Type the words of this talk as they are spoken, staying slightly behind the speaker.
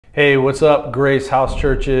Hey, what's up, Grace House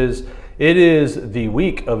Churches? It is the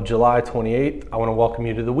week of July 28th. I want to welcome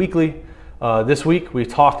you to the weekly. This week we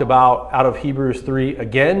talked about out of Hebrews 3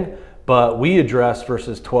 again, but we addressed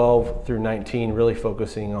verses 12 through 19, really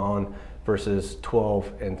focusing on verses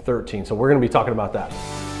 12 and 13. So we're going to be talking about that.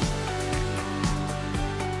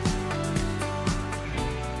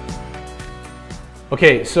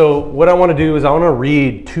 Okay, so what I want to do is I want to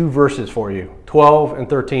read two verses for you, 12 and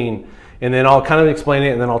 13. And then I'll kind of explain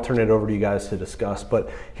it, and then I'll turn it over to you guys to discuss.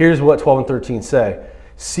 But here's what 12 and 13 say.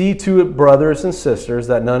 See to it, brothers and sisters,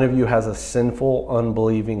 that none of you has a sinful,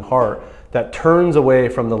 unbelieving heart that turns away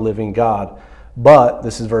from the living God. But,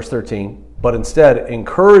 this is verse 13, but instead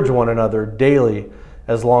encourage one another daily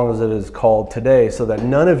as long as it is called today, so that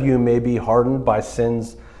none of you may be hardened by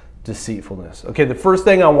sin's deceitfulness. Okay, the first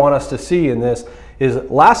thing I want us to see in this is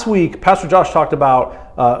last week, Pastor Josh talked about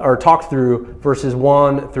or talked through verses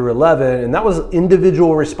 1 through 11, and that was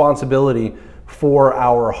individual responsibility for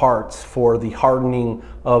our hearts, for the hardening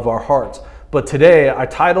of our hearts. But today, I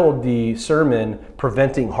titled the sermon,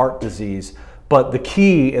 Preventing Heart Disease. But the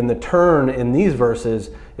key and the turn in these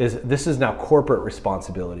verses is this is now corporate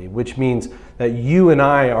responsibility, which means that you and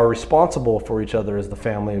I are responsible for each other as the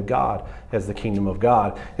family of God, as the kingdom of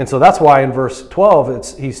God. And so that's why in verse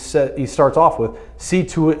 12, he starts off with, see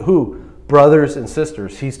to it who? Brothers and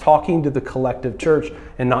sisters. He's talking to the collective church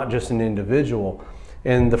and not just an individual.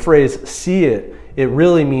 And the phrase see it, it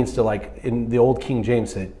really means to, like in the old King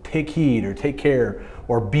James said, take heed or take care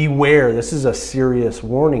or beware. This is a serious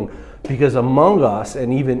warning. Because among us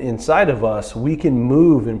and even inside of us, we can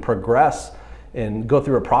move and progress and go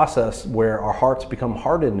through a process where our hearts become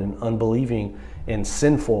hardened and unbelieving and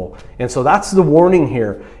sinful. And so that's the warning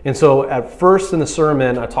here. And so at first in the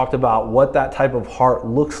sermon, I talked about what that type of heart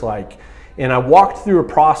looks like. And I walked through a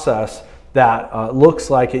process that looks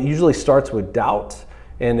like it usually starts with doubt.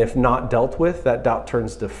 And if not dealt with, that doubt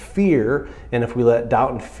turns to fear. And if we let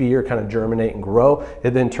doubt and fear kind of germinate and grow,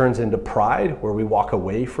 it then turns into pride, where we walk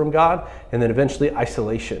away from God, and then eventually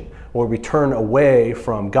isolation, where we turn away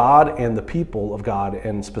from God and the people of God,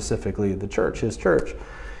 and specifically the church, His church.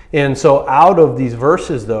 And so out of these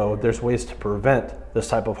verses, though, there's ways to prevent this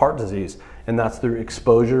type of heart disease, and that's through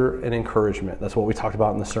exposure and encouragement. That's what we talked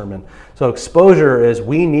about in the sermon. So exposure is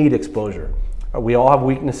we need exposure. We all have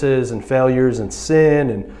weaknesses and failures and sin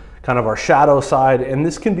and kind of our shadow side, and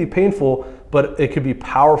this can be painful, but it could be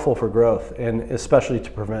powerful for growth, and especially to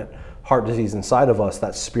prevent heart disease inside of us,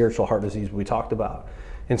 that spiritual heart disease we talked about.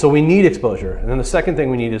 And so we need exposure. And then the second thing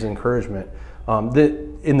we need is encouragement.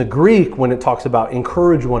 In the Greek, when it talks about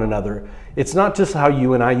encourage one another, it's not just how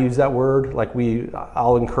you and I use that word, like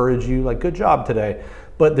I'll encourage you, like good job today.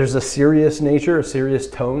 But there's a serious nature, a serious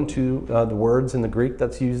tone to the words in the Greek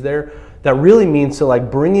that's used there that really means to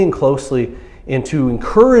like bring in closely and to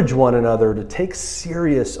encourage one another to take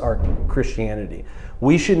serious our Christianity.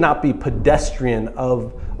 We should not be pedestrian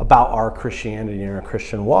about our Christianity and our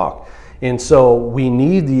Christian walk. And so we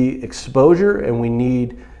need the exposure and we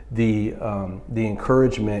need the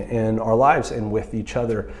encouragement in our lives and with each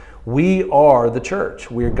other. We are the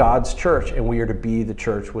church. We are God's church, and we are to be the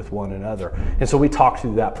church with one another. And so we talk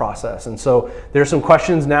through that process. And so there's some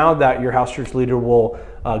questions now that your house church leader will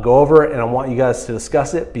go over, and I want you guys to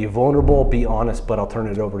discuss it, be vulnerable, be honest, but I'll turn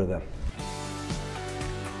it over to them.